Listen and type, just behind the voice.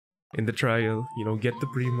in the trial, you know, get the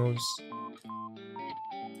primos,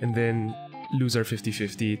 and then lose our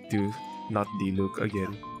 50-50 to not D-Luke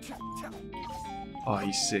again. Oh,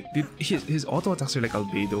 he's sick. Dude, his auto attacks are like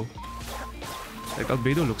Albedo. Like,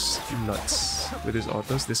 Albedo looks nuts with his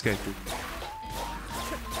autos. This guy too.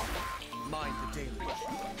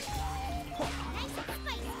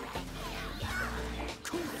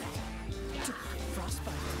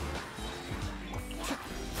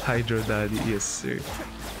 Hydro Daddy, yes sir.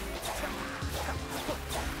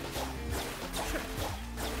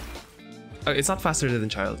 It's not faster than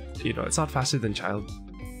Child, you know, it's not faster than Child.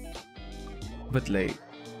 But like,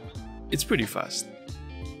 it's pretty fast.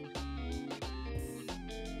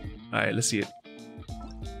 Alright, let's see it.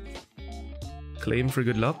 Claim for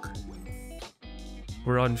good luck.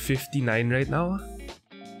 We're on 59 right now.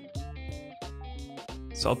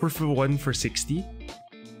 So I'll prefer one for 60.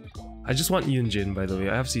 I just want Yunjin, by the way.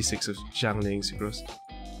 I have C6 of Xiangling Sucrose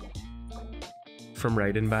from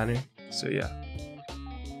Raiden banner. So yeah.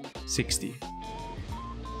 60.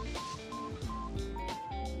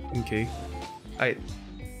 Okay.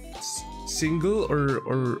 Single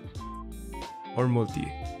or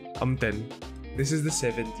multi? I'm 10. This is the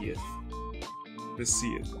 70th. Let's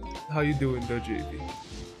see it. How you doing though, JP?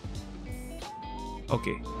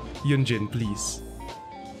 Okay. Yunjin, please.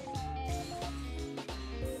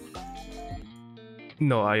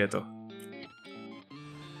 No, Ayato.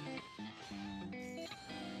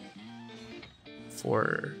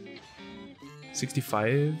 For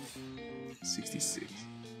 65, 66,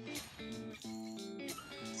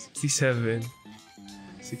 67,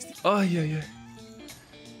 60. Oh yeah.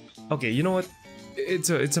 Okay, you know what? It's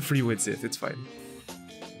a free win Sith. It's fine.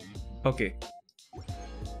 Okay.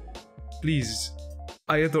 Please,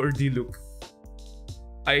 Ayato or D-Luke.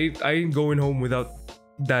 I ain't going home without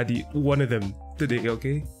Daddy. One of them today,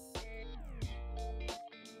 okay?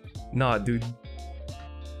 Nah, dude.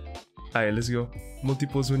 Alright, let's go.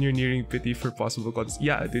 Multiples when you're nearing pity for possible cons.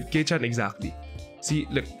 Yeah, dude. K-chan, exactly. See,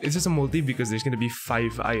 look, it's just a multi because there's gonna be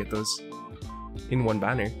 5 Ayatos in one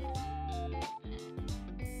banner.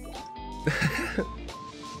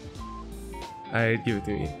 Alright, give it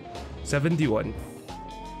to me. 71.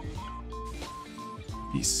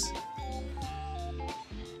 Peace.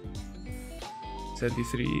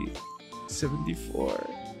 73. 74.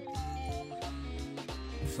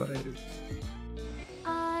 5.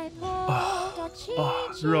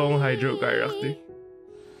 Wrong hydro character.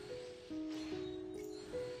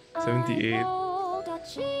 78.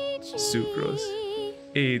 Sucrose.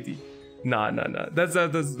 80. Nah.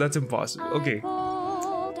 That's impossible. Okay.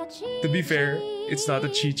 To be fair, it's not a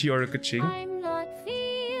Chi-Chi or a Kaching.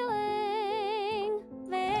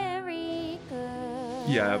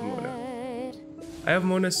 Yeah, I have Mona. I have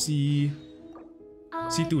Mona C2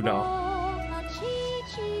 now.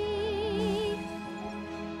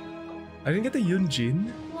 I didn't get the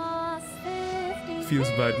Yunjin. Feels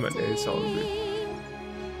bad, man. It's all good.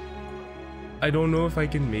 I don't know if I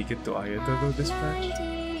can make it to Ayato though this patch,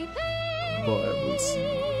 but we'll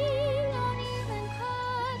see.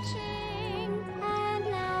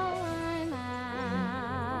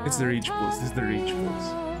 It's the rage pulse. This is the rage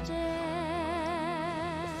pulse.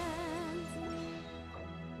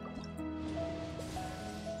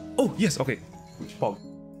 Oh yes, okay. Pog.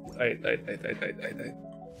 Alright.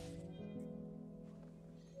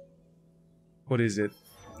 What is it?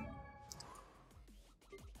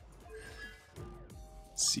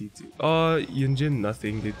 C2. Yunjin,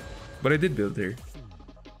 nothing. But I did build her.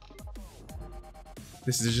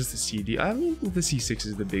 This is just a CD. I mean, the C6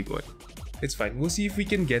 is the big one. It's fine. We'll see if we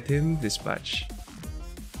can get him this patch.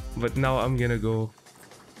 But now I'm gonna go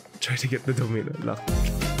try to get the Domino lock.